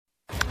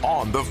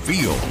on the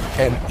field,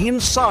 and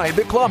inside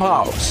the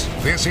clubhouse.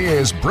 This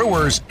is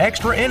Brewers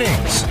Extra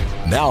Innings.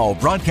 Now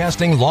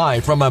broadcasting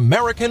live from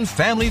American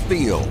Family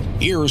Field,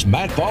 here's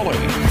Matt Pauley.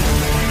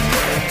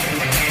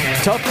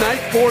 Tough night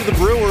for the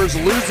Brewers,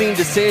 losing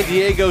to San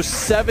Diego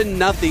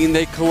 7-0.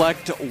 They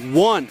collect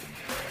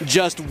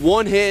just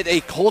one hit,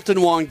 a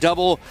Colton Wong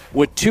double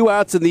with 2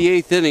 outs in the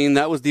 8th inning.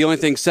 That was the only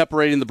thing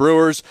separating the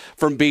Brewers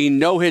from being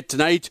no hit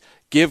tonight.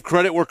 Give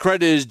credit where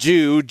credit is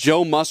due.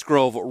 Joe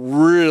Musgrove,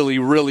 really,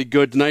 really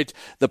good tonight.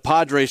 The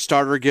Padres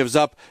starter gives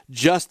up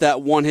just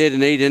that one hit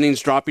in 8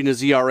 innings, dropping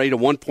his ERA to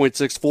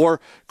 1.64.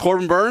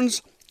 Corbin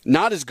Burns,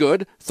 not as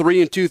good.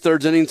 3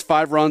 2/3 innings,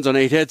 5 runs on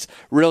 8 hits.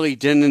 Really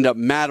didn't end up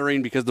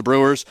mattering because the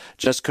Brewers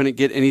just couldn't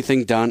get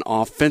anything done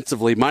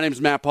offensively. My name's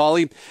Matt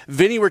Pauley.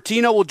 Vinny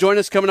Rottino will join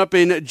us coming up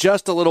in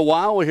just a little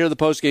while. We'll hear the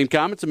post-game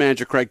comments of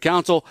manager Craig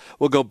Counsell.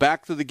 We'll go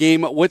back through the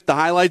game with the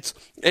highlights,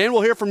 and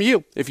we'll hear from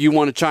you. If you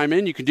want to chime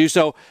in, you can do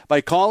so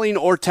by calling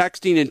or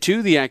texting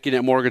into the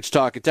AccuNet Mortgage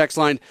Talk and Text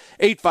line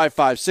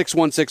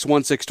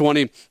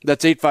 855-616-1620.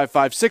 That's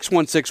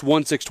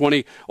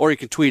 855-616-1620. Or you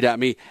can tweet at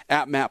me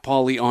at Matt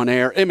Pauley on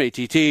air,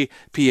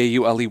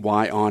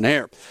 MattPauley on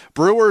air.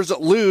 Brewers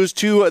lose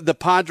to the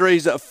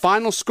Padres.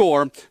 Final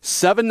score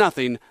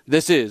 7-0.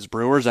 This is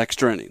Brewers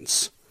Extra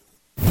Innings.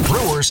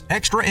 Brewers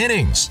Extra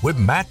Innings with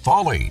Matt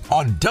Pauley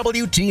on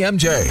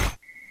WTMJ.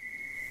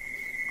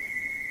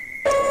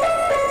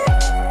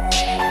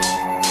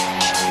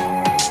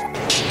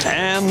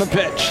 And the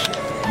pitch.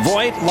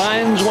 Voit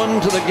lines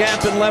one to the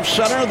gap in left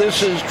center.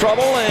 This is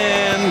trouble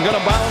and going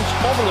to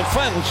bounce over the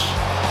fence.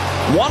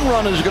 1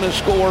 run is going to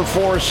score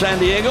for San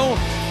Diego.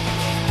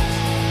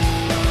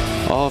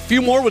 A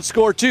few more would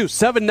score, too.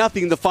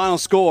 7-0 the final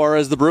score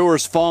as the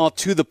Brewers fall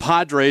to the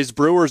Padres.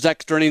 Brewers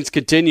Extra Innings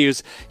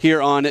continues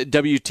here on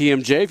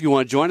WTMJ. If you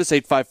want to join us,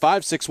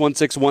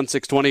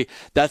 855-616-1620.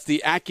 That's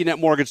the AccuNet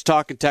Mortgage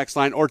Talk and Text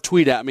line, or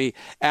tweet at me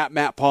at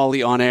Matt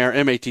Pauley on air,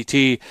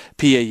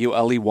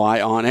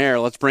 MattPauley on air.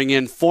 Let's bring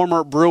in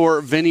former Brewer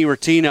Vinny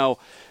Rottino.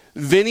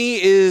 Vinny,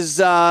 is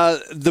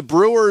the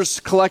Brewers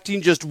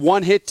collecting just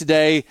one hit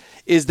today,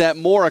 is that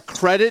more a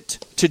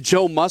credit to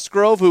Joe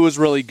Musgrove, who was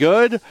really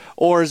good,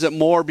 or is it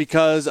more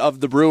because of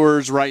the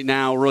Brewers right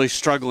now really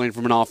struggling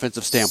from an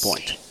offensive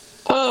standpoint?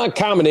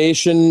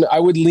 Combination. I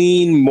would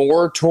lean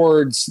more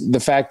towards the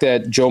fact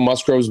that Joe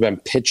Musgrove's been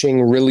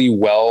pitching really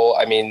well.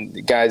 I mean,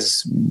 the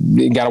guy's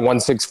got a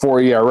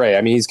 1.64 ERA.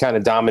 I mean, he's kind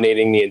of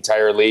dominating the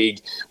entire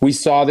league. We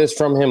saw this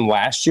from him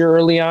last year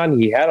early on.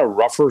 He had a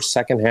rougher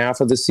second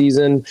half of the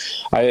season.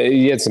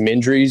 He had some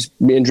injury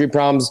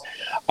problems.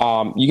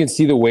 You can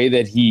see the way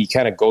that he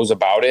kind of goes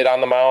about it on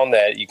the mound,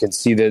 that you can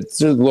see that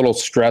there's a little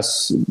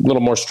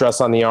more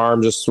stress on the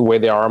arm, just the way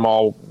the arm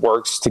all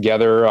works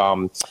together. I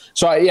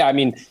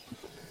mean,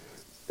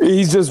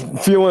 he's just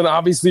feeling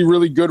obviously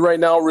really good right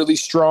now, really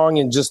strong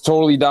and just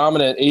totally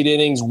dominant. 8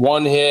 innings,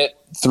 1 hit,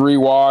 3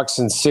 walks,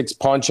 and 6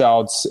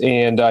 punch-outs.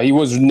 And he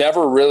was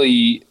never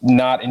really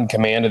not in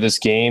command of this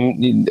game.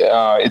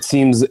 It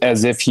seems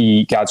as if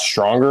he got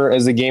stronger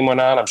as the game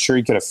went on. I'm sure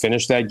he could have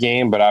finished that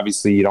game, but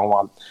obviously you don't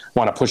want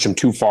to push him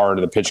too far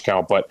into the pitch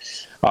count. But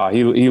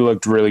he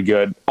looked really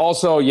good.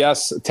 Also,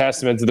 yes,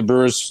 testament to the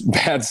Brewers'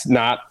 bats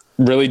not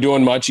really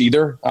doing much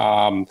either.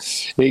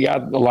 They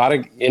got a lot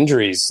of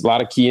injuries, a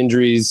lot of key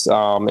injuries,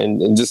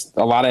 and just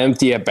a lot of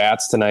empty at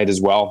bats tonight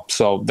as well.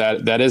 So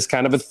that is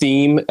kind of a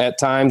theme at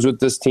times with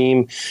this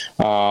team.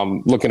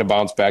 Looking to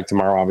bounce back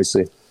tomorrow,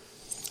 obviously.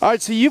 All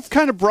right, so you've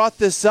kind of brought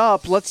this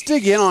up. Let's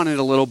dig in on it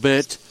a little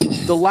bit.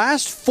 The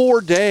last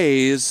 4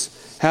 days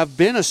have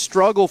been a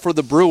struggle for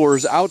the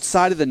Brewers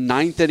outside of the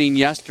 9th inning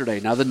yesterday.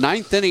 Now, the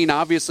 9th inning,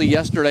 obviously,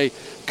 yesterday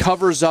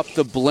covers up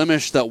the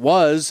blemish that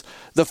was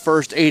the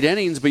first 8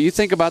 innings, but you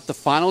think about the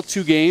final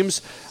 2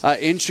 games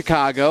in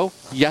Chicago,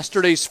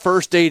 yesterday's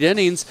first 8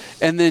 innings,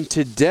 and then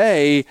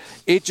today,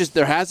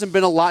 there hasn't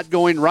been a lot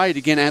going right,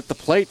 again, at the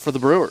plate for the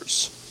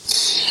Brewers.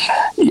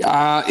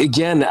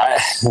 Again,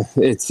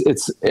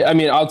 I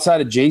mean,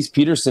 outside of Jace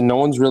Peterson, no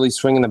one's really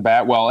swinging the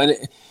bat well, and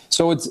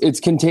so it's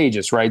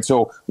contagious, right?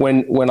 So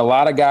when a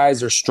lot of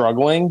guys are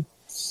struggling,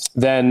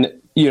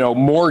 then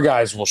more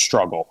guys will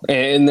struggle,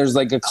 and there's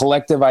like a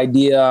collective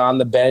idea on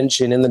the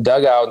bench and in the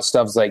dugout and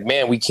stuff. It's like,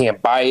 man, we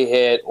can't buy a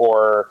hit,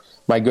 or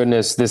my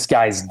goodness, this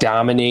guy's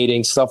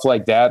dominating, stuff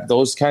like that.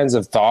 Those kinds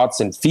of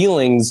thoughts and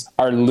feelings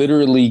are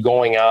literally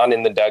going on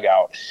in the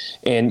dugout,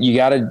 and you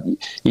gotta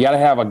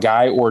have a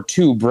guy or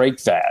two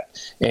break that.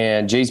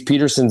 And Jace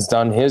Peterson's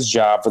done his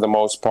job for the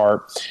most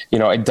part.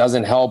 It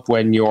doesn't help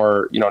when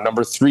your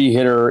number 3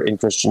 hitter in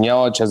Christian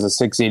Yelich has a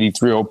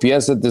 683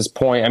 OPS at this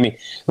point. I mean,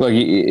 look,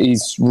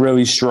 he's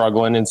really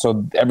struggling, and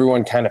so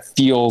everyone kind of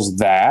feels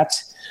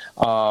that.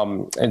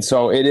 And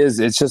so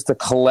it's just a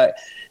collect.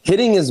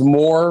 Hitting is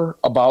more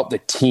about the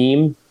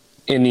team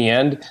in the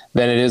end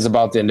than it is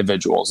about the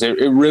individuals.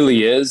 It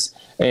really is.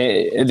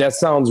 That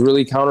sounds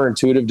really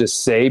counterintuitive to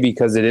say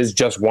because it is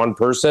just one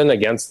person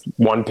against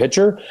one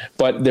pitcher,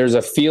 but there's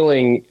a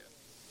feeling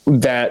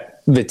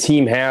that the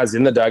team has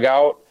in the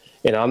dugout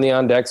and on the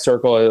on-deck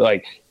circle,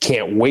 like,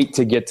 can't wait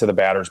to get to the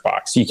batter's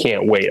box. You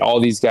can't wait. All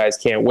these guys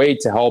can't wait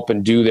to help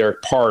and do their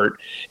part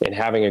in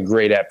having a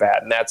great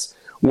at-bat. And that's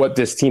what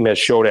this team has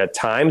showed at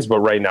times, but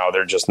right now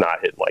they're just not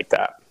hitting like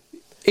that.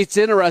 It's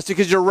interesting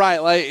because you're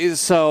right. Like,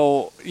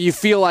 so you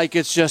feel like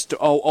it's just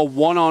a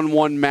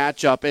one-on-one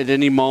matchup at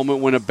any moment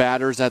when a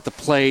batter's at the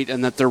plate,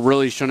 and that there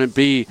really shouldn't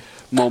be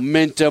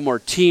momentum or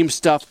team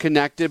stuff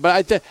connected.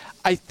 But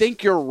I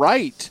think you're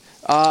right.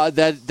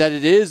 That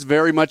it is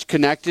very much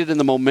connected in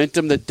the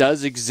momentum that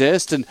does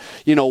exist. And,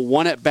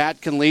 one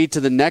at-bat can lead to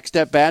the next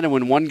at-bat, and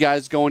when one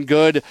guy's going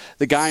good,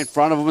 the guy in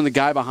front of him and the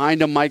guy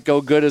behind him might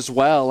go good as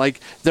well. Like,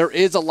 there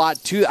is a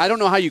lot to – I don't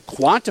know how you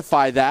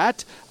quantify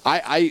that.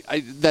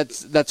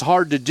 That's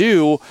hard to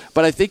do,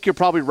 but I think you're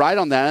probably right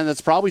on that, and that's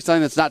probably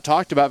something that's not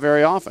talked about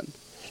very often.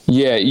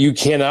 Yeah, you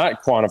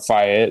cannot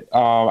quantify it.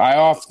 I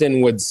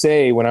often would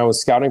say when I was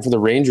scouting for the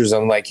Rangers,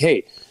 I'm like,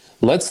 hey,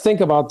 let's think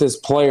about this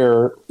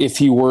player if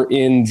he were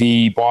in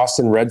the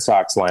Boston Red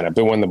Sox lineup,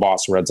 and when the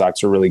Boston Red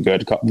Sox were really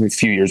good a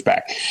few years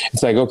back.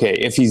 It's like, okay,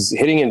 if he's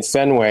hitting in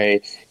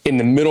Fenway in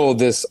the middle of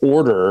this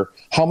order,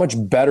 how much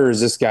better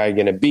is this guy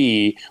going to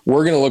be?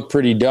 We're going to look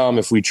pretty dumb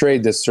if we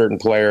trade this certain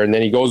player, and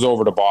then he goes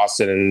over to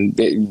Boston and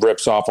it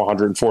rips off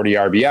 140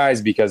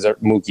 RBIs because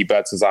Mookie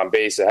Betts is on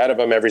base ahead of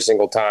him every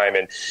single time,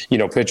 and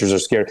pitchers are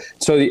scared.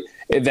 So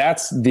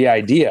that's the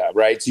idea,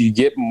 right? So you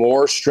get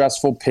more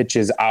stressful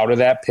pitches out of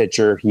that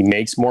pitcher. He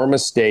makes more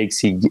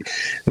mistakes.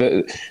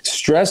 The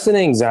stress and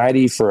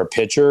anxiety for a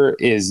pitcher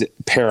is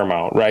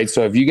paramount, right?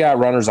 So if you got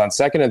runners on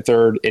second and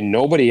third and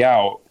nobody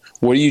out,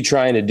 what are you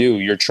trying to do?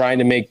 You're trying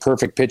to make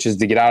perfect pitches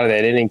to get out of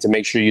that inning to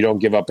make sure you don't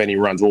give up any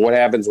runs. Well, what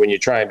happens when you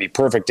try and be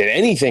perfect at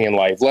anything in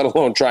life, let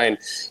alone try and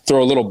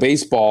throw a little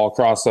baseball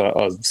across a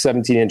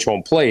 17-inch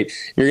home plate?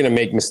 You're going to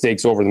make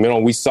mistakes over the middle.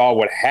 And we saw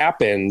what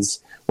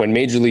happens when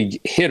major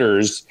league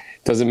hitters,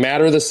 doesn't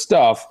matter the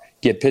stuff,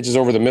 get pitches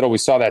over the middle. We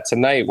saw that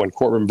tonight when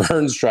Corbin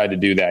Burns tried to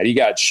do that. He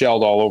got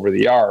shelled all over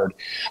the yard.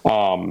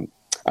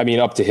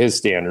 Up to his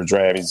standards,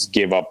 right? He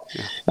gave up,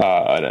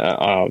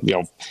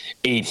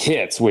 8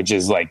 hits, which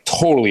is like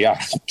totally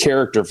out of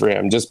character for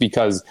him, just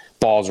because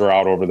balls are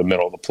out over the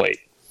middle of the plate.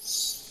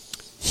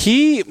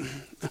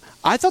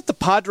 I thought the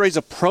Padres'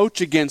 approach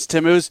against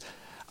him, it was,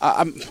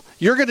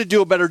 you're going to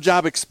do a better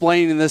job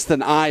explaining this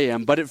than I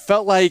am, but it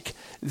felt like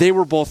they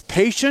were both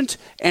patient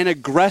and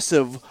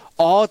aggressive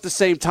all at the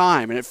same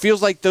time. And it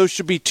feels like those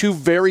should be two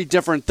very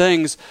different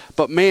things.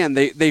 But, man,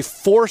 they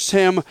force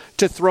him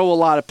to throw a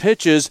lot of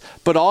pitches,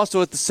 but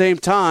also at the same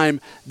time,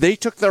 they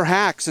took their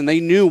hacks and they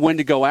knew when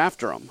to go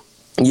after him.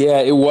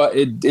 Yeah,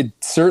 it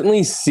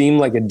certainly seemed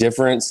like a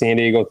different San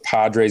Diego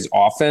Padres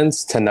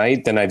offense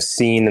tonight than I've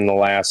seen in the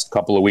last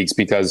couple of weeks,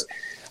 because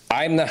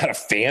I'm not a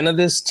fan of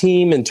this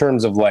team in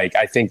terms of, like,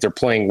 I think they're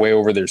playing way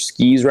over their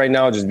skis right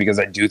now, just because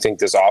I do think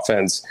this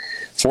offense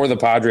for the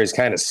Padres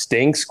kind of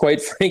stinks,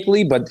 quite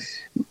frankly, but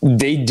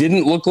they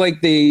didn't look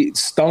like they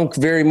stunk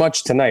very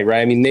much tonight,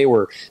 right? I mean, they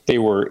were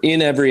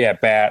in every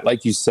at bat,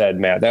 like you said,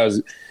 Matt.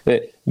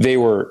 They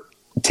were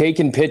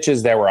taking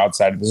pitches that were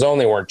outside of the zone.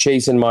 They weren't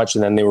chasing much,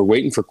 and then they were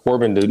waiting for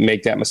Corbin to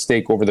make that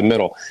mistake over the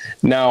middle.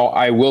 Now,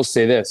 I will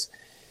say this.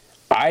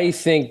 I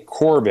think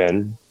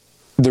Corbin,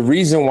 the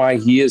reason why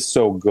he is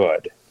so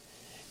good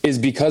is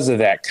because of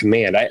that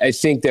command. I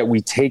think that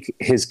we take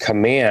his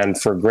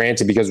command for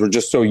granted because we're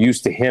just so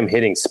used to him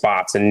hitting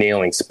spots and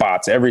nailing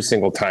spots every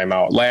single time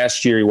out.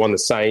 Last year, he won the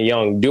Cy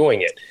Young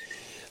doing it.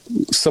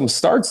 Some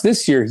starts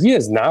this year, he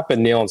has not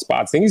been nailing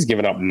spots. I think he's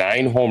given up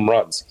 9 home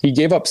runs. He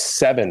gave up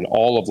 7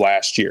 all of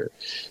last year.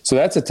 So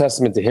that's a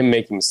testament to him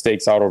making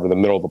mistakes out over the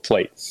middle of the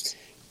plate.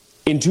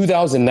 In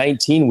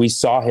 2019, we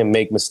saw him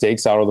make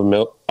mistakes out over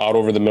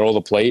the middle of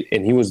the plate,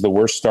 and he was the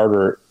worst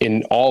starter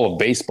in all of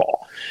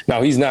baseball.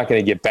 Now, he's not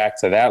going to get back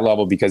to that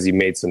level because he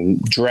made some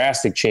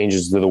drastic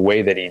changes to the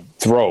way that he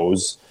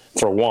throws,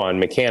 for one,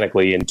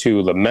 mechanically, and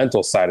two, the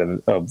mental side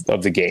of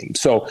the game.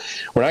 So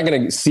we're not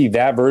going to see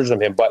that version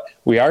of him, but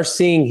we are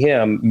seeing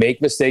him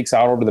make mistakes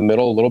out over the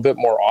middle a little bit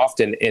more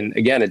often. And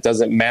again, it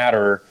doesn't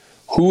matter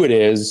who it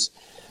is.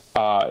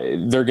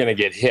 They're going to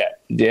get hit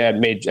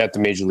at the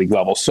major league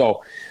level.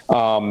 So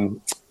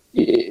I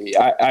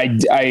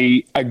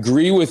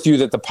agree with you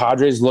that the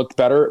Padres looked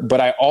better, but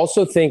I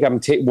also think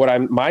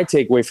my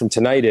takeaway from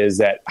tonight is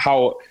that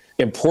how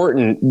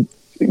important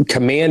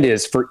command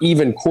is for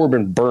even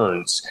Corbin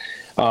Burns.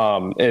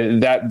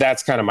 And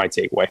that's kind of my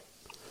takeaway.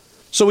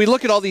 So we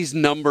look at all these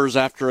numbers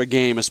after a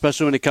game,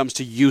 especially when it comes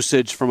to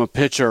usage from a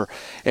pitcher,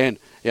 and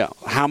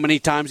how many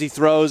times he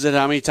throws it,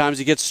 how many times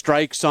he gets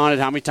strikes on it,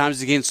 how many times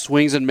he gets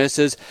swings and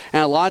misses.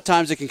 And a lot of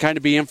times it can kind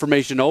of be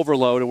information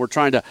overload, and we're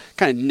trying to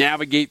kind of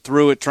navigate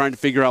through it, trying to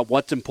figure out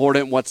what's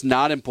important, what's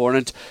not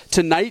important.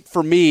 Tonight,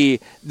 for me,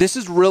 this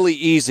is really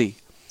easy.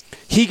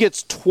 He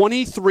gets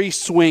 23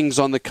 swings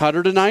on the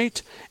cutter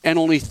tonight, and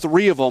only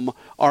 3 of them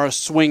are a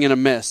swing and a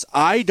miss.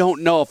 I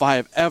don't know if I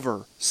have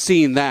ever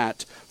seen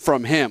that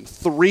from him.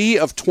 3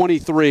 of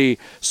 23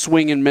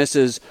 swing and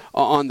misses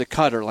on the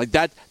cutter. Like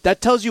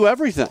that tells you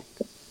everything.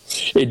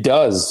 It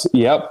does.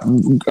 Yep.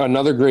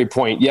 Another great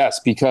point. Yes,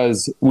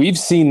 because we've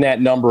seen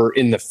that number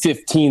in the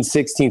 15,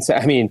 16.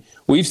 I mean,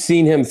 we've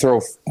seen him throw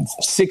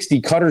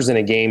 60 cutters in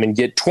a game and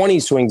get 20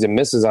 swings and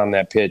misses on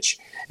that pitch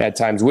at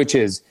times, which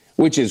is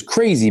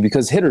crazy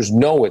because hitters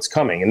know it's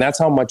coming, and that's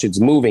how much it's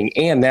moving,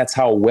 and that's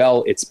how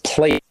well it's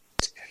played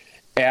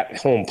at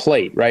home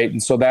plate, right?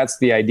 And so that's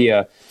the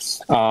idea.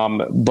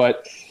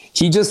 But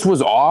he just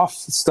was off.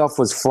 Stuff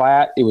was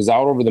flat. It was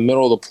out over the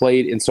middle of the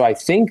plate. And so I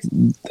think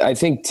this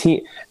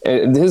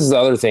is the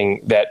other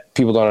thing that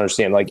people don't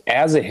understand. Like,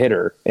 as a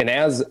hitter and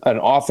as an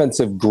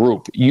offensive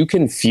group, you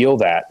can feel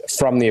that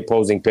from the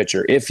opposing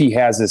pitcher. If he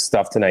has his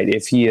stuff tonight,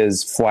 if he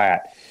is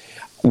flat,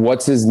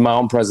 what's his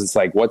mound presence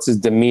like? What's his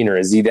demeanor?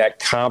 Is he that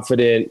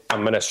confident?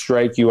 I'm going to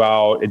strike you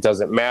out. It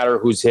doesn't matter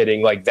who's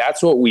hitting. Like,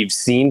 that's what we've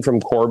seen from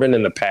Corbin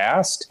in the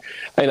past.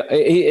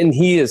 And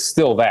he is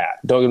still that.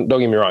 Don't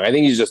get me wrong. I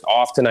think he's just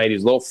off tonight.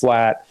 He's a little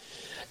flat.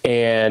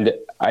 And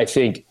I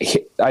think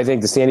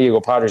the San Diego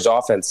Padres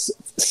offense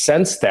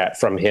sensed that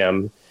from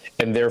him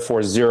and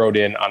therefore zeroed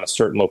in on a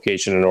certain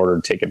location in order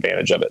to take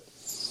advantage of it.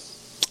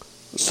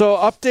 So,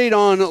 update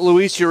on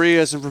Luis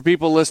Urias, and for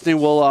people listening,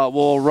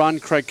 we'll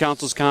run Craig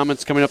Counsell's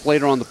comments coming up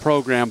later on the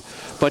program.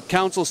 But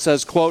Counsell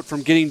says, quote,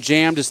 "From getting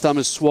jammed, his thumb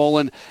is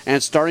swollen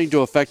and starting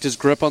to affect his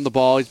grip on the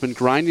ball. He's been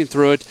grinding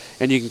through it,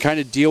 and you can kind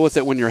of deal with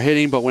it when you're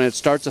hitting, but when it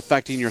starts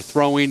affecting your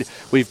throwing,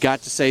 we've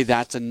got to say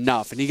that's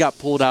enough." And he got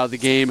pulled out of the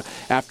game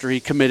after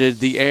he committed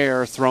the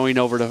error throwing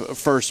over to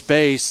first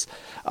base.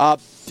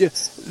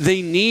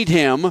 They need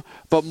him,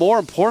 but more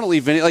importantly,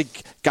 Vinny,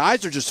 like,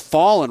 guys are just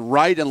falling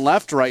right and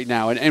left right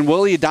now. And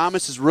Willy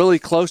Adames is really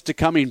close to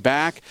coming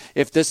back.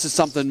 If this is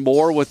something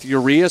more with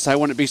Urias, I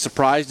wouldn't be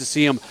surprised to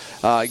see him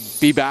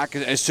be back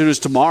as soon as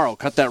tomorrow.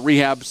 Cut that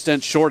rehab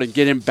stint short and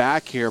get him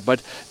back here.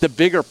 But the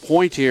bigger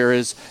point here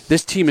is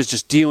this team is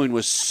just dealing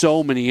with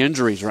so many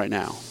injuries right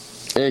now.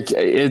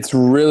 It's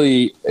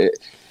really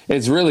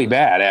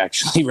bad,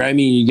 actually. Right? I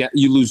mean,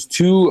 you lose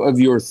two of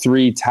your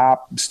three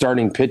top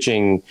starting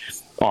pitching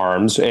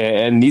arms,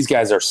 and these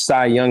guys are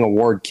Cy Young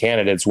Award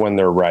candidates when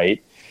they're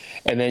right.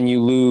 And then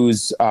you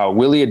lose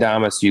Willy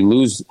Adames, you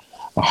lose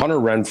Hunter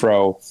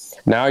Renfroe.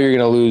 Now you're going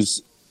to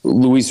lose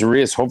Luis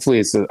Urias. Hopefully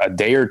it's a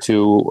day or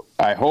two,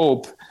 I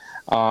hope.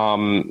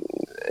 But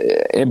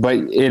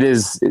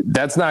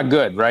that's not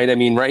good, right? I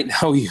mean, right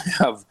now you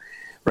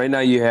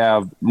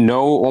have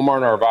no Omar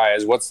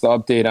Narvaez. What's the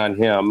update on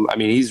him? I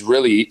mean, he's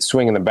really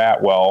swinging the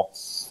bat well.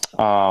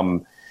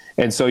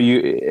 And so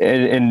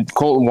and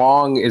Colton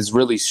Wong is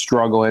really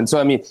struggling.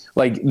 So, I mean,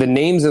 like, the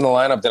names in the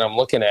lineup that I'm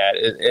looking at,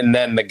 and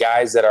then the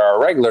guys that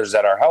are regulars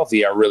that are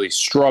healthy are really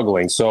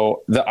struggling.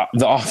 So the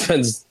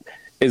offense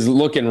is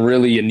looking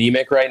really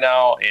anemic right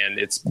now, and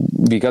it's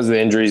because of the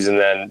injuries, and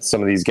then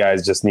some of these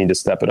guys just need to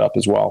step it up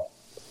as well.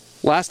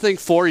 Last thing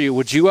for you,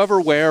 would you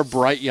ever wear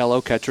bright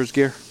yellow catcher's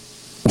gear?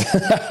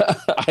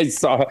 I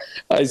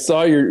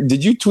saw your.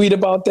 Did you tweet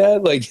about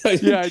that? Like,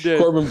 yeah, I did.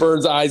 Corbin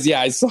Burns' eyes.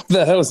 Yeah, I saw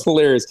that. That was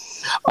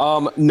hilarious.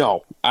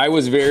 No, I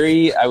was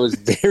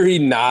very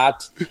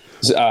not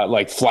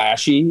like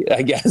flashy,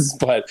 I guess,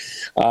 but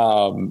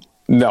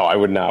no, I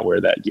would not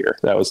wear that gear.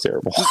 That was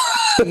terrible.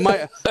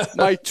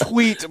 My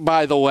tweet,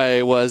 by the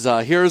way, was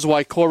here's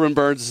why Corbin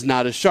Burns is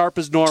not as sharp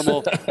as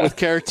normal with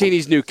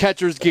Caratini's new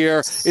catcher's gear.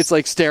 It's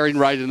like staring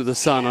right into the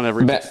sun on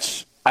every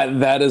pitch.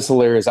 That is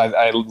hilarious.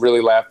 I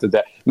really laughed at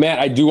that. Matt,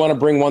 I do want to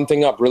bring one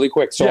thing up really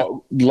quick.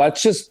 So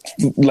let's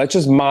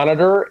just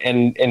monitor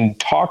and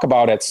talk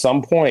about at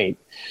some point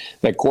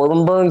that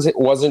Corbin Burns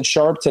wasn't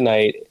sharp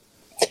tonight.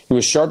 He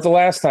was sharp the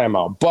last time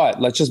out,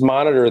 but let's just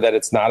monitor that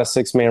it's not a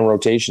 6-man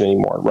rotation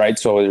anymore, right?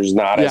 So there's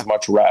not as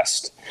much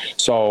rest.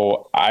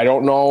 So I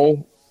don't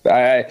know.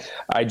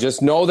 I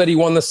just know that he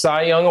won the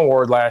Cy Young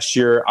Award last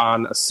year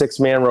on a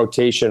 6-man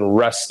rotation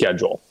rest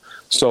schedule.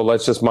 So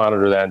let's just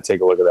monitor that and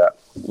take a look at that.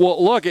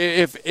 Well, look,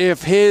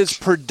 if his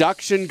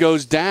production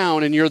goes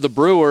down and you're the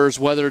Brewers,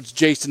 whether it's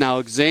Jason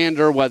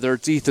Alexander, whether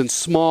it's Ethan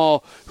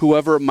Small,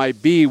 whoever it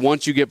might be,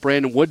 once you get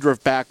Brandon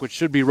Woodruff back, which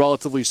should be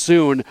relatively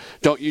soon,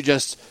 don't you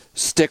just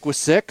stick with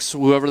 6,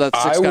 whoever that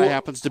 6 guy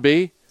happens to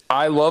be?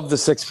 I love the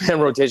 6-man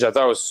rotation. I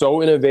thought it was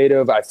so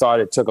innovative. I thought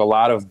it took a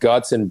lot of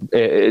guts, and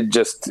it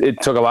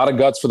took a lot of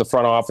guts for the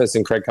front office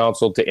and Craig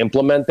Counsell to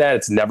implement that.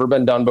 It's never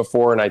been done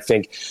before, and I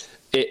think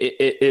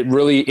it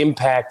really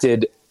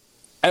impacted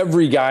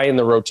every guy in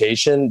the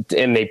rotation,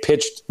 and they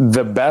pitched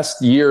the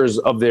best years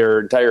of their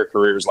entire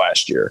careers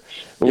last year,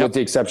 with the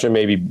exception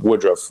maybe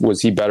Woodruff.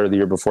 Was he better the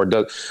year before?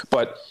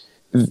 But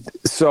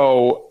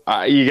so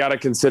you got to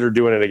consider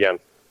doing it again.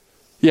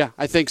 Yeah,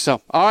 I think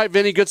so. All right,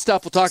 Vinny, good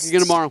stuff. We'll talk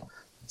again tomorrow.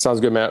 Sounds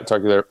good, Matt.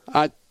 Talk to you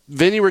later.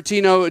 Vinny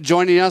Rottino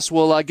joining us.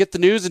 We'll get the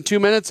news in 2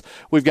 minutes.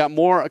 We've got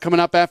more coming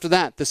up after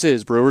that. This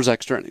is Brewers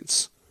Extra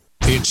Innings.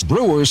 It's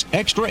Brewers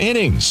Extra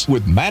Innings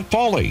with Matt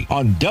Pauley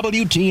on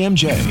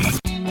WTMJ.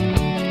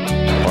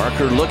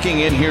 Barker looking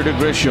in here to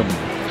Grisham.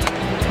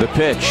 The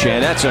pitch,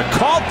 and that's a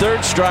called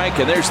third strike,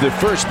 and there's the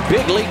first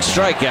big league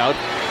strikeout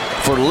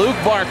for Luke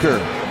Barker.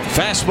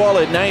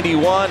 Fastball at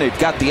 91. It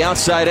got the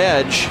outside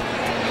edge,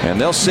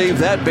 and they'll save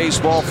that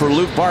baseball for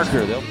Luke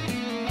Barker.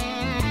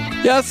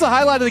 Yeah, that's the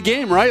highlight of the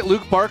game, right?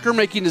 Luke Barker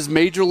making his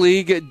major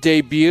league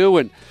debut.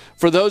 And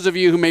for those of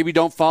you who maybe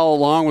don't follow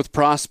along with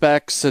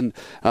prospects and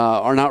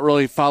are not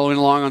really following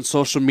along on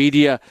social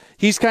media,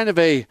 he's kind of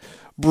a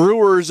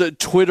Brewers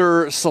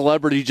Twitter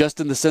celebrity,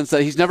 just in the sense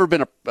that he's never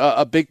been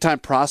a big-time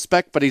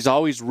prospect, but he's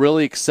always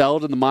really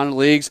excelled in the minor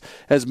leagues,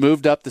 has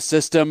moved up the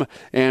system,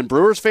 and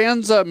Brewers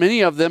fans,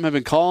 many of them have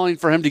been calling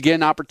for him to get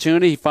an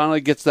opportunity. He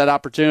finally gets that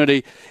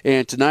opportunity,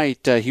 and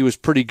tonight he was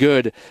pretty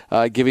good,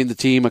 giving the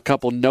team a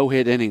couple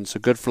no-hit innings, so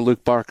good for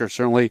Luke Barker.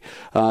 Certainly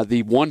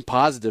the one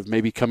positive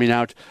maybe coming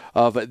out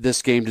of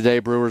this game today.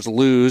 Brewers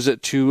lose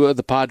to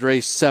the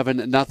Padres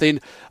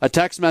 7-0. A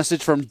text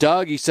message from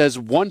Doug. He says,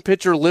 one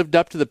pitcher lived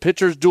up to the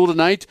pitcher's duel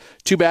tonight.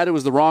 Too bad it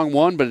was the wrong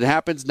one, but it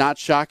happens. Not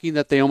shocking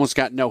that they almost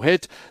got no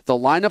hit. The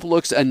lineup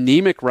looks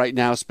anemic right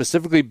now,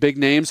 specifically big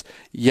names.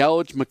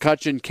 Yelich,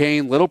 McCutchen,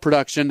 Kane, little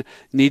production.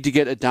 Need to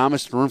get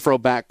Adames and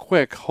Renfroe back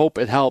quick. Hope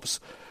it helps.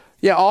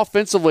 Yeah,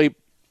 offensively,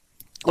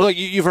 look,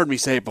 you've heard me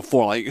say it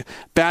before. Like,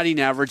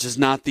 batting average is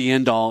not the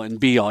end-all and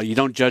be-all. You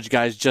don't judge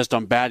guys just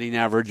on batting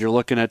average. You're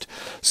looking at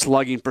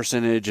slugging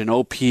percentage and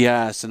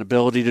OPS and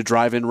ability to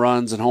drive in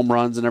runs and home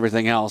runs and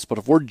everything else. But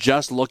if we're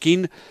just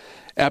looking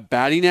at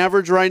batting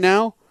average right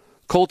now,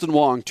 Colton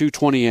Wong,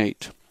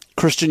 228.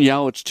 Christian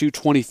Yelich,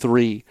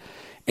 223.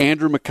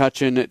 Andrew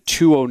McCutchen,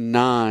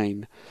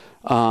 209.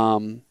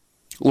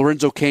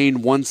 Lorenzo Cain,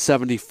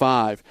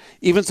 175.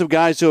 Even some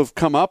guys who have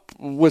come up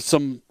with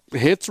some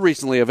hits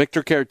recently, a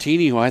Victor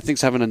Caratini, who I think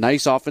is having a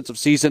nice offensive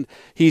season.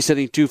 He's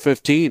hitting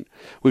 215.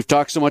 We've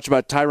talked so much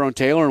about Tyrone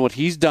Taylor and what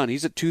he's done.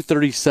 He's at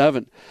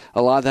 237.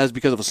 A lot of that is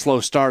because of a slow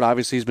start.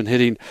 Obviously, he's been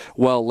hitting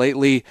well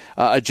lately.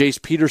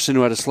 Jace Peterson,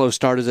 who had a slow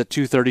start, is at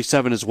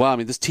 237 as well. I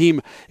mean, this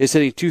team is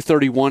hitting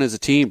 231 as a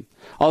team.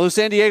 Although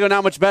San Diego,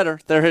 not much better.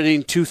 They're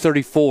hitting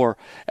 234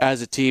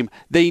 as a team.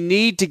 They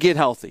need to get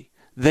healthy.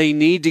 They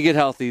need to get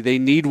healthy. They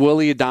need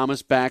Willy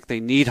Adames back. They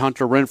need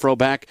Hunter Renfroe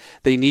back.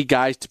 They need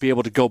guys to be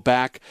able to go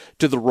back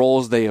to the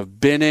roles they have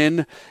been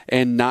in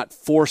and not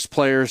force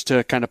players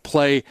to kind of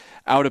play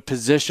out of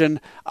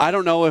position. I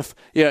don't know if,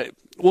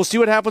 we'll see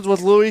what happens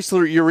with Luis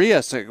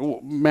Urias.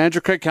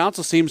 Manager Craig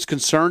Counsell seems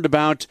concerned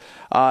about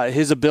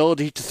his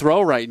ability to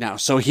throw right now.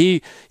 So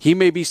he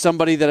may be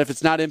somebody that if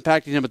it's not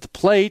impacting him at the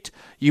plate,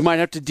 you might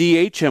have to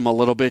DH him a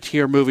little bit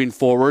here moving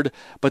forward,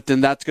 but then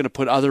that's going to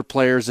put other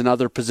players in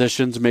other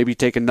positions, maybe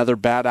take another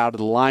bat out of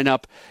the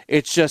lineup.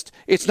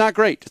 It's not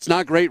great. It's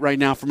not great right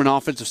now from an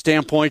offensive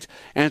standpoint,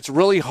 and it's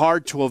really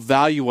hard to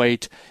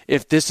evaluate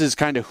if this is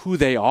kind of who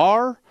they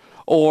are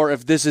or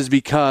if this is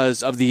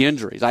because of the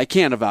injuries. I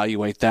can't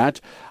evaluate that.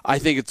 I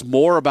think it's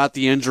more about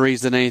the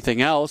injuries than anything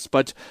else,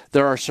 but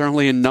there are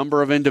certainly a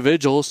number of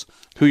individuals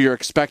who you're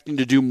expecting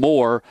to do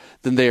more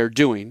than they are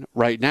doing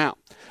right now.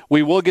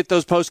 We will get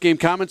those post-game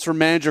comments from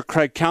manager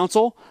Craig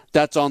Counsell.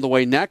 That's on the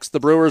way next. The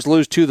Brewers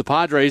lose to the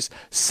Padres,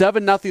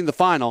 7-0 the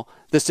final.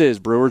 This is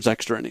Brewers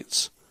Extra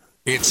Innings.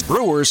 It's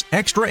Brewers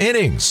Extra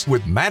Innings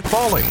with Matt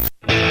Pauley.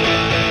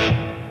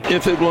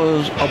 If it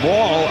was a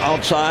ball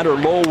outside or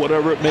low,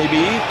 whatever it may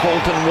be,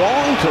 Colton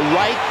Wong to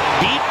right,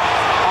 deep,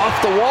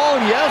 off the wall.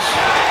 Yes,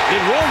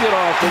 it will get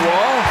off the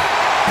wall.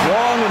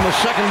 Wong in the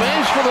second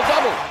base for the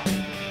double.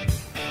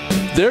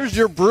 There's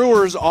your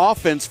Brewers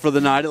offense for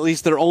the night, at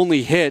least their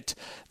only hit.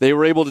 They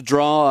were able to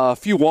draw a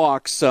few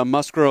walks,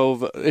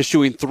 Musgrove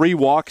issuing 3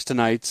 walks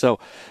tonight. So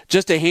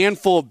just a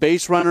handful of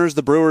base runners.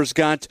 The Brewers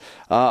got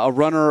a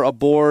runner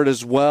aboard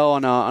as well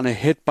on a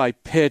hit by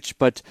pitch.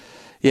 But,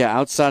 yeah,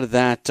 outside of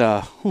that,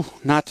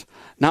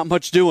 not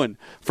much doing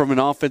from an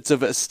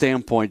offensive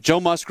standpoint. Joe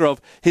Musgrove,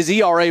 his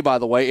ERA, by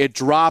the way, it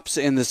drops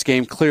in this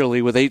game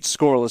clearly with 8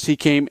 scoreless. He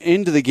came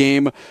into the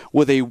game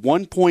with a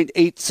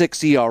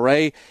 1.86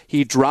 ERA.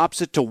 He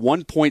drops it to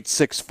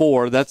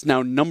 1.64. That's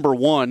now number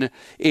 1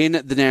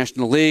 in the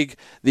National League.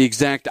 The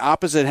exact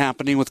opposite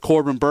happening with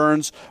Corbin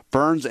Burns.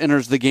 Burns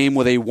enters the game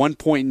with a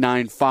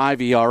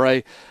 1.95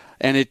 ERA.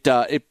 And it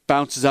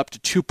bounces up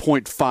to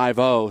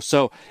 2.50.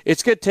 So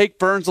it's going to take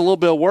Burns a little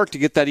bit of work to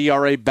get that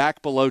ERA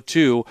back below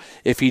 2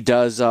 if he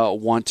does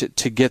want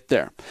to get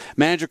there.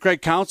 Manager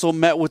Craig Counsell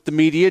met with the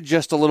media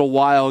just a little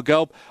while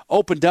ago,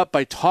 opened up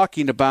by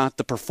talking about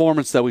the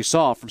performance that we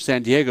saw from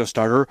San Diego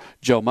starter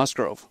Joe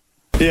Musgrove.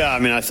 Yeah, I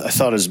mean, I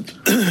thought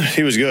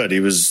he was good.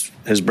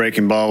 His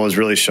breaking ball was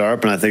really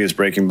sharp, and I think his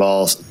breaking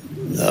ball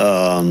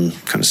kind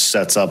of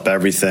sets up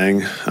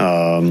everything.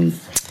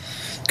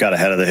 Got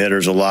ahead of the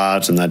hitters a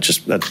lot, and that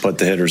put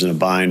the hitters in a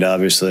bind,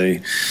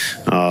 obviously.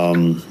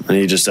 And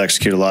he just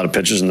executed a lot of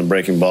pitches, and the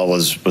breaking ball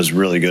was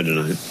really good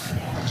tonight.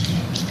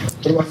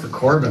 What about for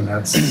Corbin?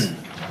 That's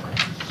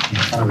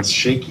kind of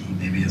shaky,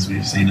 maybe, as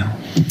we've seen him.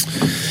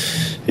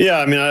 Yeah,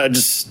 I mean, I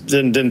just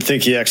didn't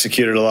think he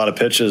executed a lot of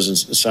pitches,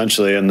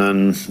 essentially, and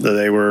then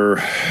they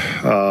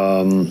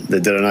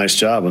did a nice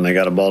job. When they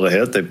got a ball to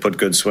hit, they put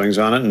good swings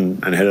on it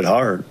and hit it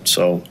hard.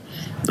 So,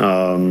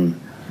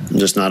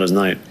 just not his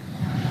night.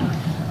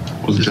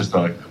 Was it just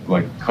a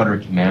cutter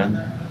command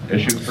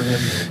issue for him?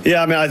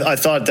 Yeah, I mean, I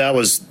thought that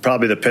was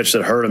probably the pitch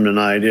that hurt him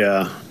tonight,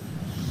 yeah.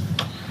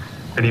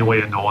 any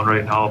way of knowing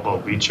right now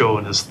about Wicho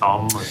and his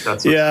thumb?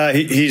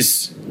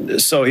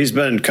 He's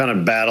been kind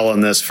of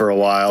battling this for a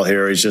while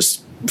here. He's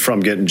just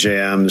from getting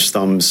jammed, his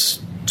thumb's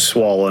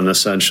swollen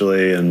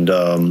essentially, and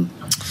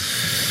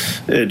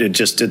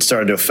it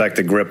started to affect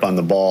the grip on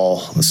the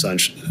ball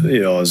essentially,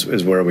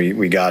 is where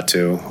we got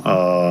to.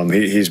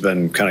 He's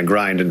been kind of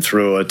grinding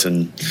through it,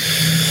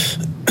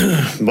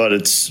 but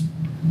it's,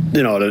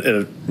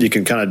 you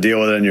can kind of deal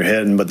with it in your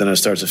hitting, but then it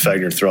starts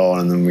affecting your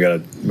throwing, and then we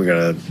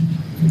gotta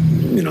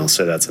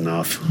say that's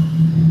enough.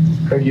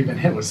 Craig, you've been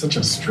hit with such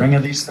a string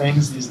of these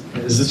things.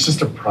 Is this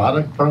just a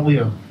product probably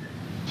of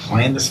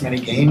playing this many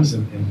games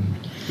and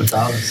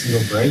without a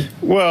single break?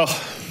 Well,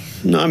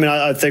 no, I mean,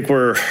 I think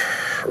where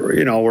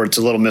it's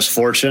a little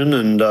misfortune,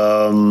 and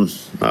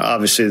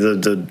obviously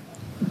the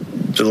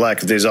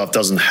lack of days off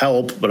doesn't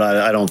help, but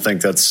I don't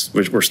think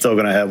we're still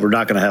going to have, we're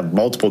not going to have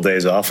multiple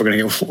days off. We're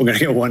going to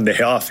get one day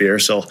off here.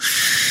 So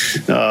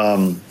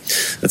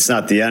it's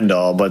not the end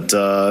all, but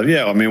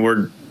I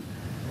mean,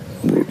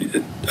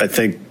 I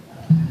think,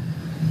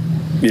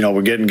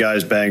 we're getting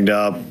guys banged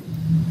up.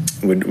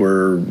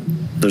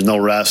 There's no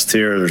rest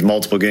here. There's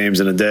multiple games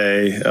in a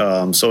day.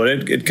 So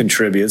it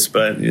contributes,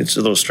 but it's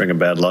a little string of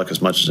bad luck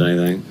as much as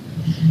anything.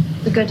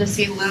 It's good to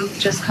see Luke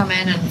just come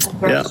in and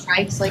throw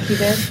strikes like he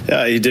did.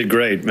 Yeah, he did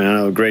great,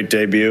 man. A great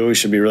debut. He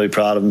should be really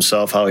proud of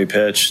himself, how he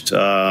pitched.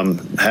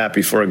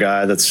 Happy for a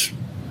guy that's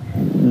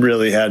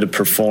really had to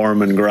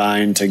perform and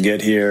grind to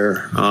get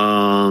here.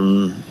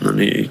 And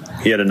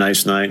he had a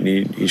nice night,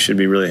 and he should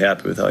be really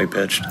happy with how he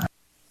pitched.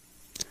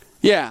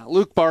 Yeah,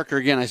 Luke Barker,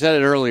 again, I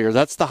said it earlier,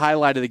 that's the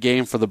highlight of the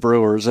game for the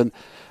Brewers. And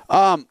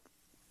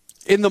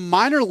in the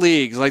minor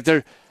leagues,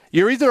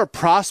 you're either a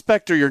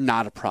prospect or you're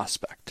not a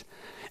prospect.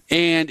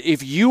 And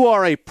if you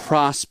are a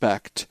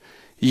prospect,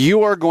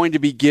 you are going to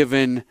be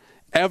given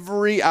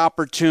every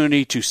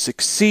opportunity to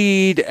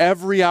succeed,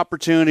 every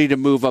opportunity to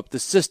move up the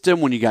system.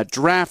 When you got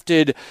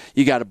drafted,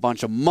 you got a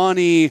bunch of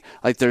money.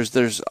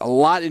 There's a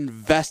lot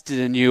invested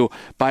in you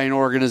by an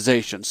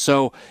organization.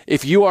 So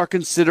if you are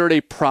considered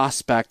a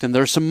prospect and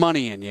there's some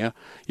money in you,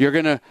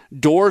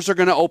 doors are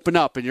going to open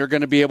up and you're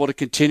going to be able to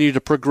continue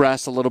to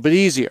progress a little bit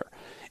easier.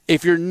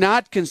 If you're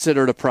not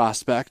considered a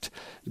prospect,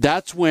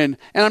 that's when,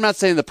 and I'm not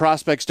saying the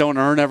prospects don't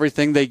earn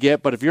everything they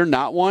get, but if you're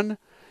not one,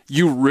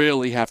 you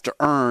really have to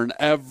earn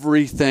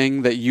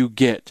everything that you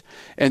get.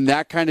 And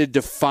that kind of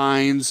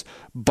defines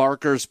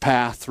Barker's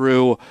path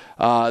through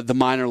the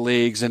minor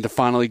leagues and to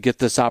finally get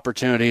this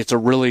opportunity. It's a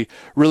really,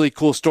 really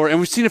cool story. And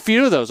we've seen a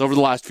few of those over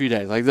the last few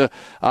days.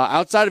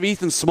 Outside of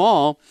Ethan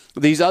Small,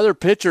 these other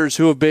pitchers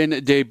who have been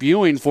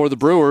debuting for the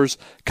Brewers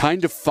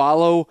kind of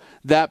follow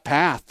that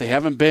path. They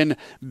haven't been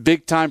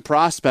big-time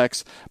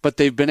prospects, but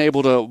they've been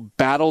able to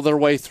battle their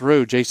way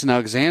through. Jason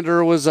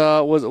Alexander was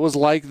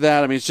like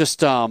that. I mean, it's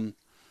just...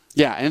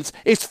 yeah, and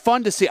it's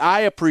fun to see. I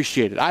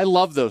appreciate it. I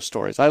love those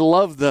stories. I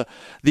love the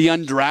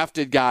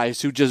undrafted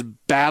guys who just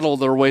battle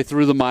their way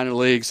through the minor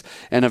leagues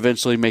and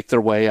eventually make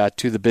their way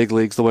to the big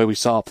leagues, the way we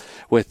saw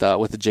with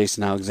the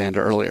Jason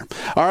Alexander earlier.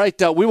 All right,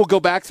 we will go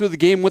back through the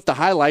game with the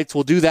highlights.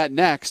 We'll do that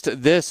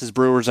next. This is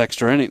Brewers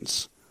Extra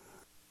Innings.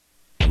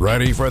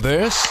 Ready for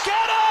this?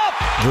 Get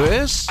up!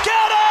 This? Get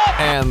up!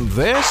 And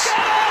this? Get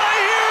out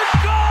of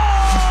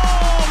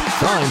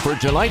here! Go! Time for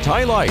tonight's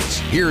highlights.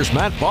 Here's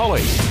Matt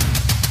Pauley.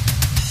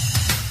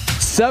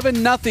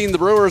 7-0, the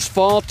Brewers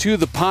fall to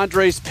the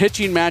Padres.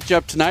 Pitching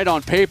matchup tonight.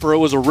 On paper, it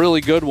was a really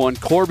good one.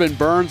 Corbin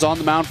Burns on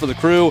the mound for the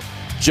Crew.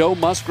 Joe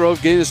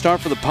Musgrove getting the start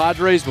for the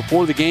Padres.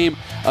 Before the game,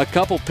 a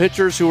couple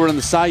pitchers who were in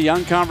the Cy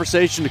Young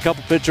conversation, a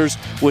couple pitchers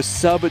with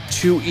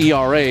sub-2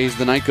 ERAs.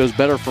 The night goes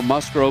better for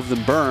Musgrove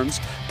than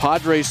Burns.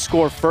 Padres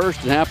score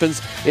first. It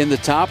happens in the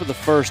top of the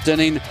first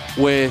inning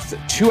with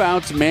 2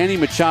 outs. Manny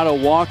Machado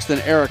walks, then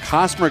Eric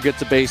Hosmer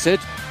gets a base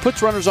hit.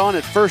 Puts runners on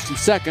at first and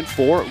second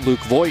for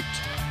Luke Voit.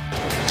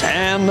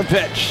 And the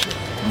pitch.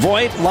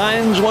 Voit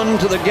lines one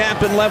to the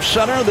gap in left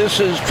center. This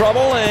is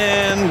trouble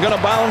and going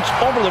to bounce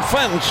over the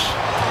fence.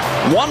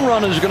 1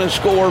 run is going to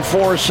score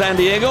for San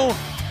Diego.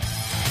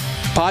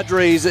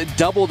 Padres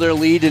double their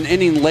lead an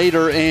inning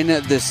later in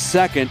the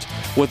second.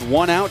 With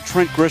 1 out,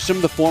 Trent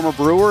Grisham, the former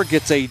Brewer,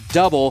 gets a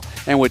double.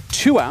 And with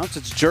 2 outs,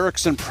 it's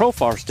Jurickson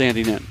Profar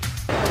standing in.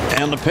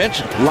 And the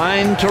pitch,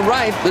 line to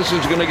right. This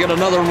is going to get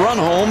another run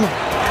home.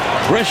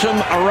 Grisham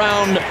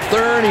around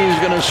third. He's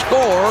going to score,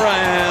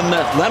 and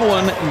that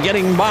one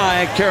getting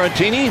by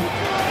Caratini.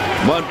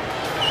 But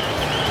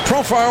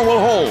Profar will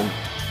hold.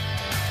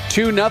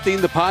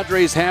 2-0. The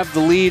Padres have the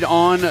lead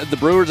on the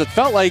Brewers. It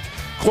felt like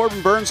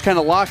Corbin Burns kind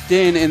of locked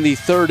in the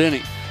third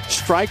inning.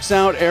 Strikes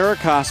out Eric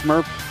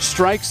Hosmer,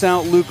 strikes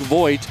out Luke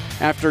Voit.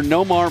 After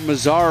Nomar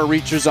Mazara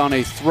reaches on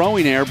a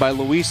throwing error by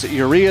Luis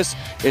Urias,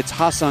 it's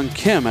Ha-Seong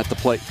Kim at the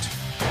plate.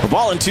 A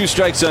ball and 2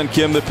 strikes on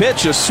Kim. The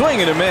pitch, a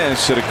swing and a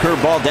miss. At a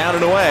curveball down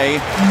and away.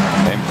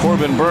 And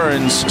Corbin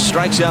Burns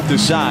strikes out the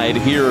side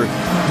here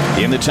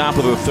in the top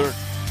of the third.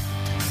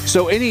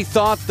 So any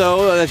thought,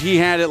 though, that he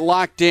had it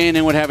locked in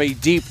and would have a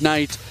deep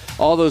night,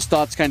 all those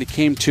thoughts kind of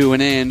came to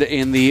an end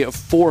in the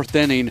 4th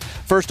inning.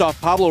 First off,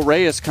 Pablo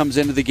Reyes comes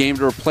into the game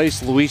to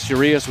replace Luis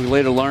Urias. We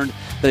later learned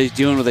that he's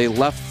dealing with a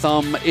left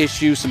thumb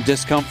issue, some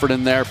discomfort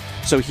in there.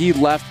 So he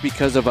left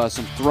because of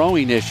some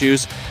throwing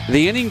issues.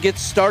 The inning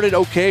gets started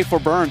okay for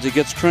Burns. He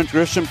gets Trent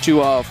Grisham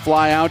to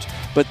fly out,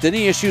 but then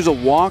he issues a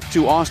walk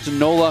to Austin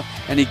Nola,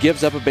 and he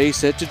gives up a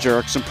base hit to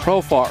Jurickson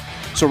Profar.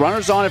 So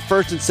runners on at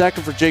first and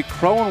second for Jake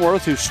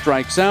Cronenworth, who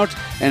strikes out,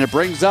 and it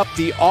brings up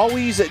the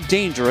always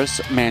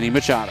dangerous Manny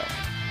Machado.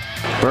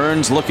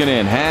 Burns looking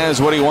in,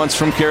 has what he wants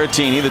from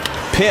Caratini. The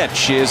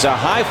pitch is a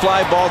high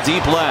fly ball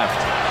deep left.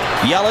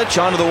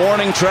 Yelich onto the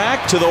warning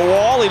track, to the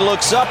wall. He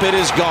looks up, it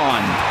is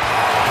gone.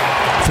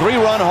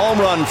 3-run home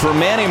run for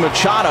Manny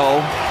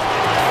Machado,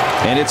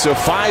 and it's a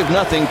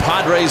 5-0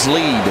 Padres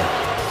lead.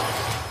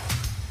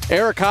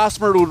 Eric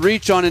Hosmer would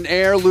reach on an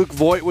error. Luke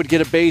Voigt would get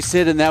a base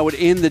hit, and that would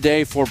end the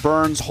day for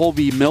Burns.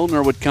 Holby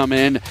Milner would come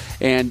in,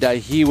 and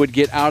he would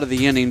get out of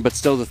the inning, but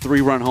still the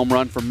 3-run home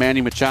run from Manny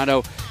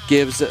Machado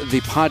gives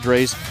the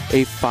Padres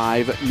a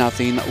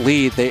 5-0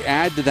 lead. They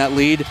add to that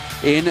lead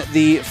in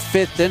the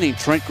 5th inning.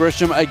 Trent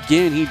Grisham,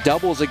 again, he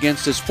doubles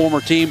against his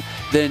former team,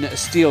 then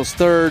steals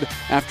third.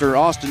 After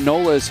Austin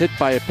Nola is hit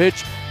by a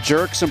pitch,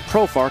 Jurickson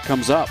Profar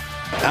comes up.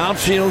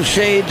 Outfield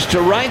shades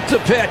to right, the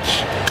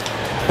pitch.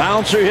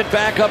 Bouncer hit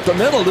back up the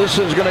middle. This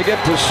is going to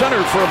get to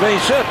center for a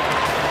base hit.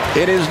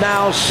 It is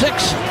now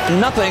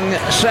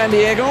 6-0 San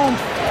Diego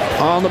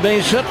on the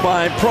base hit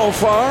by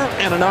Profar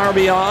and an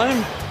RBI.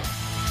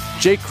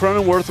 Jake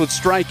Cronenworth would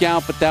strike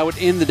out, but that would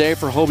end the day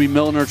for Holby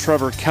Milner.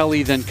 Trevor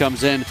Kelly then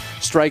comes in,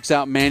 strikes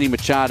out Manny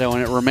Machado,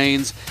 and it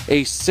remains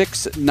a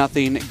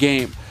 6-0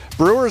 game.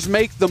 Brewers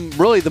make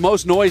the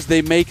most noise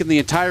they make in the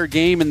entire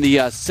game in the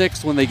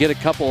 6th when they get a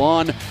couple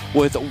on.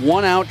 With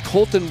 1 out,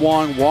 Colton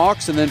Wong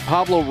walks, and then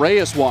Pablo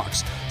Reyes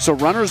walks. So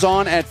runners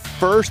on at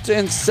first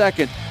and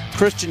second.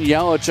 Christian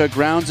Yelich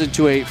grounds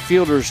into a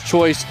fielder's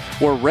choice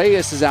where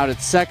Reyes is out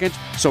at second.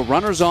 So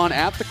runners on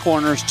at the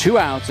corners, 2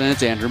 outs, and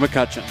it's Andrew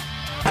McCutchen.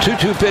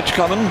 2-2 pitch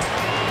coming.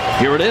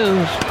 Here it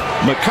is.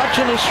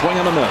 McCutchen is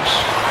swinging a miss.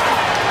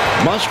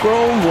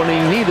 Musgrove, when he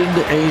needed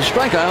a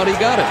strikeout, he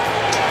got it.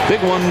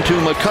 Big one to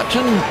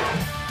McCutchen.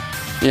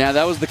 Yeah,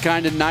 that was the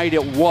kind of night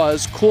it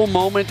was. Cool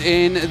moment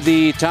in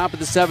the top of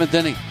the 7th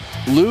inning.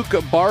 Luke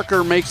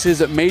Barker makes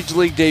his major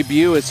league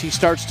debut as he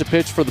starts to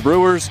pitch for the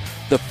Brewers.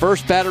 The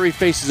first batter he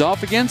faces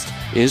off against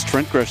is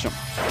Trent Grisham.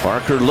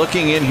 Barker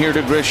looking in here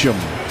to Grisham.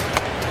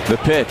 The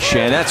pitch,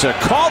 and that's a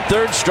called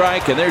third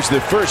strike, and there's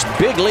the first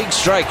big league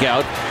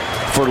strikeout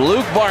for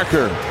Luke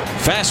Barker.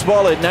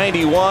 Fastball at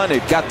 91,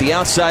 it got the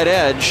outside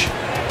edge,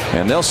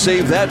 and they'll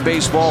save that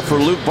baseball for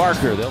Luke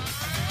Barker.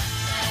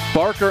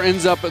 Barker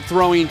ends up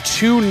throwing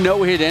 2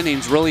 no-hit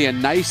innings, really a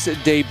nice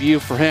debut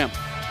for him.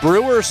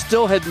 Brewers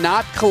still had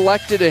not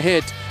collected a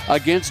hit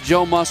against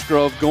Joe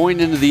Musgrove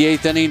going into the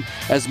 8th inning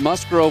as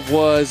Musgrove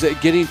was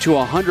getting to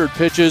 100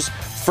 pitches.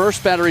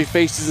 First batter he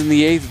faces in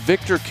the 8th,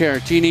 Victor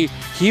Caratini.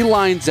 He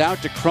lines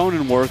out to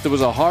Cronenworth. It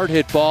was a hard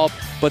hit ball,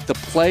 but the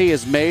play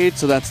is made,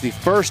 so that's the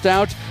first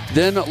out.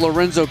 Then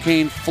Lorenzo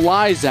Cain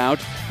flies out.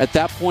 At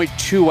that point,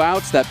 2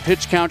 outs. That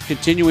pitch count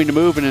continuing to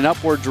move in an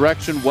upward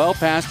direction, well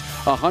past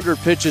 100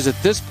 pitches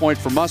at this point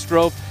for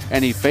Musgrove,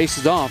 and he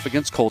faces off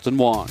against Colton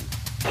Wong.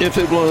 If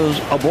it was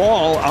a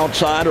ball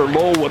outside or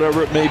low,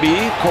 whatever it may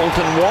be,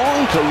 Colton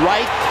Wong to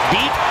right,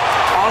 deep,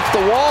 off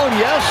the wall.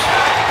 Yes,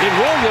 it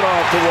will get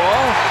off the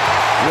wall.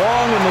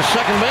 Wong in the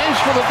second base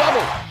for the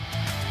double.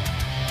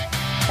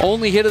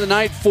 Only hit of the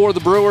night for the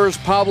Brewers.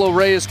 Pablo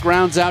Reyes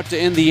grounds out to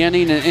end the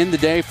inning and end the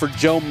day for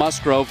Joe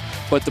Musgrove,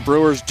 but the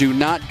Brewers do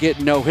not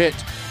get no hit.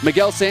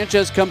 Miguel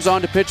Sanchez comes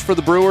on to pitch for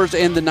the Brewers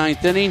in the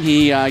 9th inning.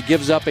 He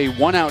gives up a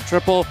 1-out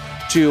triple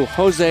to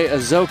Jose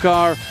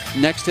Azocar.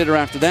 Next hitter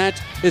after that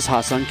is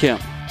Ha-Seong Kim.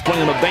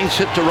 Swinging a base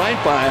hit to right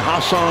by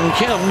Ha-Seong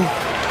Kim.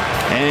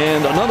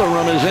 And another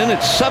run is in.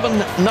 It's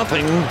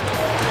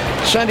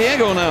 7-0 San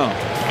Diego now.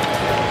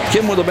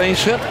 Kim with a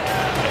base hit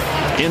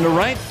into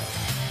right.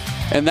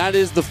 And that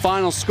is the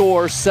final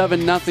score,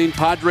 7-0.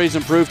 Padres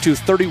improved to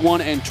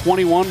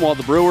 31-21, while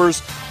the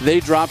Brewers,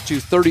 they dropped to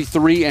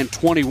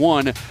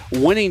 33-21.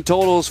 Winning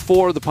totals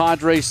for the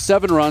Padres,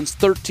 7 runs,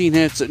 13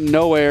 hits,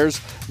 no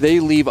errors. They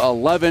leave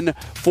 11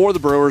 for the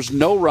Brewers,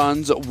 no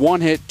runs,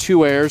 1 hit,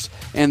 2 errors,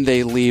 and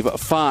they leave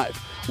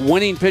 5.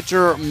 Winning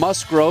pitcher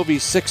Musgrove,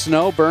 he's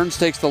 6-0. Burns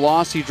takes the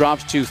loss. He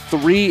drops to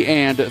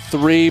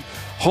 3-3.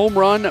 Home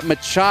run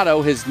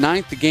Machado, his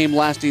 9th, the game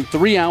lasting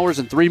 3 hours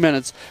and 3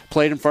 minutes,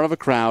 played in front of a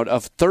crowd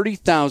of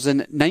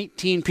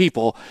 30,019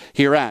 people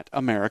here at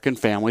American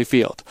Family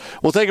Field.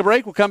 We'll take a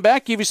break. We'll come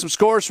back, give you some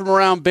scores from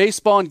around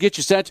baseball, and get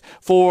you set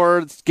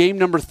for game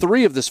number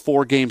 3 of this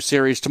 4-game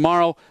series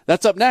tomorrow.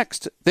 That's up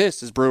next.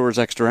 This is Brewers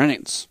Extra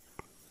Innings.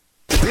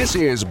 This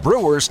is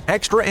Brewers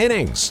Extra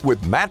Innings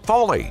with Matt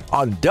Pauley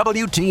on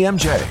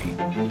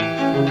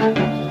WTMJ.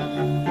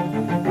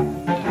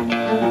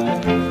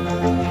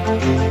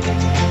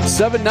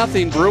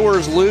 7-0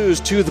 Brewers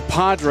lose to the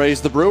Padres.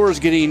 The Brewers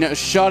getting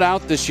shut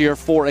out this year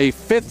for a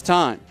 5th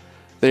time.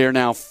 They are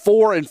now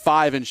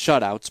 4-5 in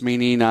shutouts,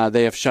 meaning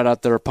they have shut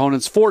out their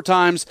opponents 4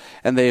 times,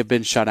 and they have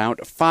been shut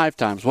out 5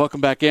 times.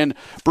 Welcome back in.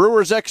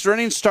 Brewers Extra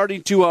Innings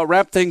starting to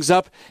wrap things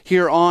up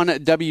here on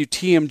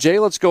WTMJ.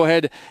 Let's go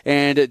ahead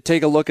and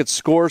take a look at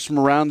scores from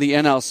around the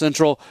NL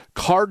Central.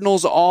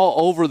 Cardinals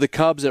all over the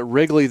Cubs at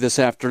Wrigley this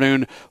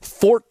afternoon.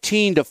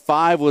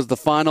 14-5 was the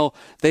final.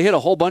 They hit a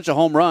whole bunch of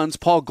home runs.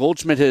 Paul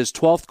Goldschmidt hit his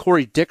 12th.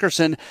 Corey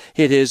Dickerson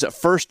hit his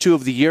first 2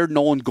 of the year.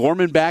 Nolan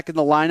Gorman back in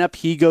the lineup.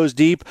 He goes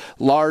deep.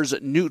 Lars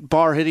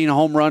Nootbaar hitting a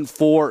home run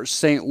for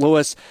St.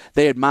 Louis.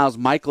 They had Miles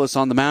Michaelis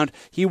on the mound.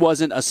 He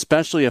wasn't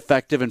especially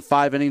effective in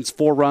 5 innings,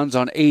 4 runs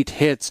on 8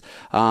 hits,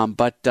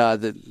 but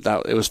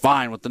it was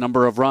fine with the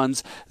number of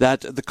runs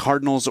that the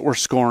Cardinals were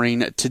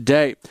scoring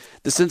today.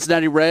 The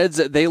Cincinnati Reds,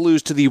 they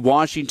lose to the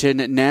Washington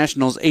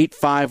Nationals.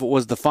 8-5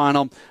 was the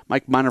final.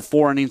 Mike Minor,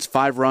 4 innings,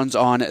 5 runs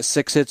on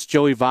 6 hits.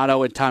 Joey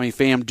Votto and Tommy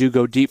Pham do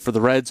go deep for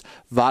the Reds.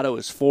 Votto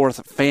is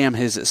 4th, Pham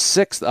his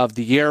 6th of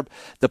the year.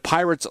 The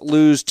Pirates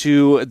lose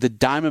to the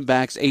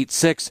Diamondbacks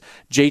 8-6.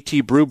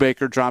 JT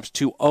Brubaker drops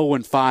to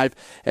 0-5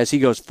 as he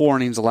goes 4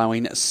 innings,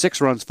 allowing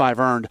 6 runs, 5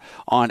 earned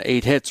on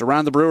 8 hits.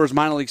 Around the Brewers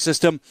minor league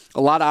system,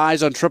 a lot of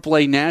eyes on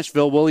AAA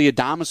Nashville. Willie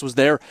Adames was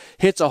there,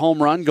 hits a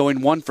home run,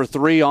 going 1 for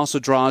 3, also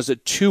draws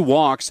 2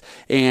 walks,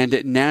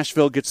 and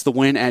Nashville gets the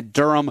win at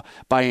Durham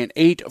by an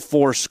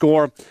 8-4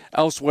 score.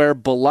 Elsewhere,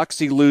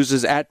 Biloxi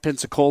loses at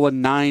Pensacola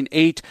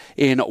 9-8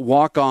 in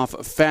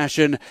walk-off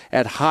fashion.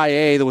 At High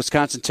A, the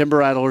Wisconsin Timber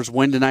Rattlers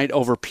win tonight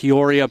over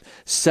Peoria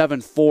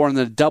 7-4. And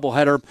the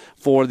doubleheader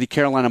for the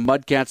Carolina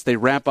Mudcats, they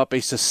wrap up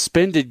a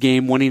suspended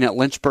game winning at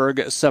Lynchburg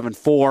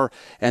 7-4.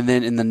 And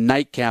then in the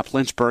nightcap,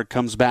 Lynchburg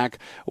comes back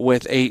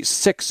with a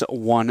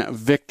 6-1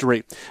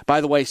 victory.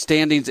 By the way,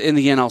 standings in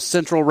the NL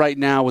Central right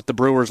now with the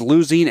Brewers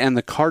losing and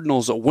the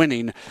Cardinals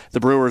winning. The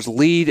Brewers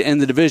lead in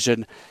the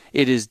division.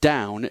 It is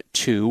down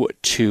to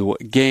 2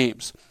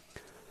 games.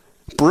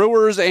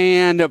 Brewers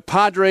and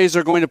Padres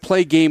are going to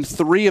play Game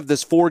 3 of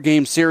this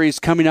 4-game series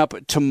coming up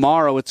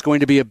tomorrow. It's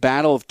going to be a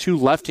battle of 2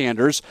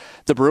 left-handers.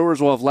 The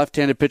Brewers will have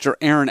left-handed pitcher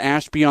Aaron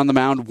Ashby on the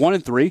mound,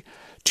 1-3.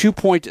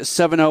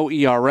 2.70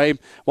 ERA,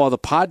 while the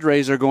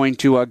Padres are going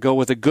to go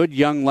with a good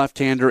young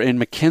left-hander in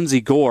Mackenzie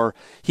Gore.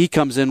 He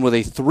comes in with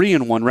a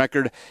 3-1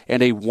 record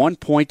and a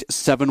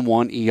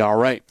 1.71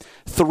 ERA.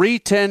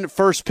 3:10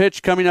 first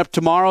pitch coming up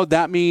tomorrow.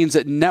 That means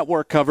that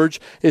network coverage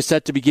is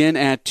set to begin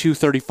at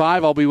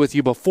 2:35. I'll be with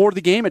you before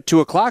the game at 2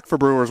 o'clock for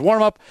Brewers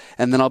warm-up,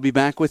 and then I'll be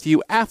back with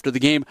you after the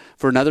game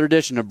for another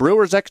edition of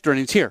Brewers Extra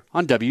Innings here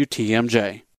on WTMJ.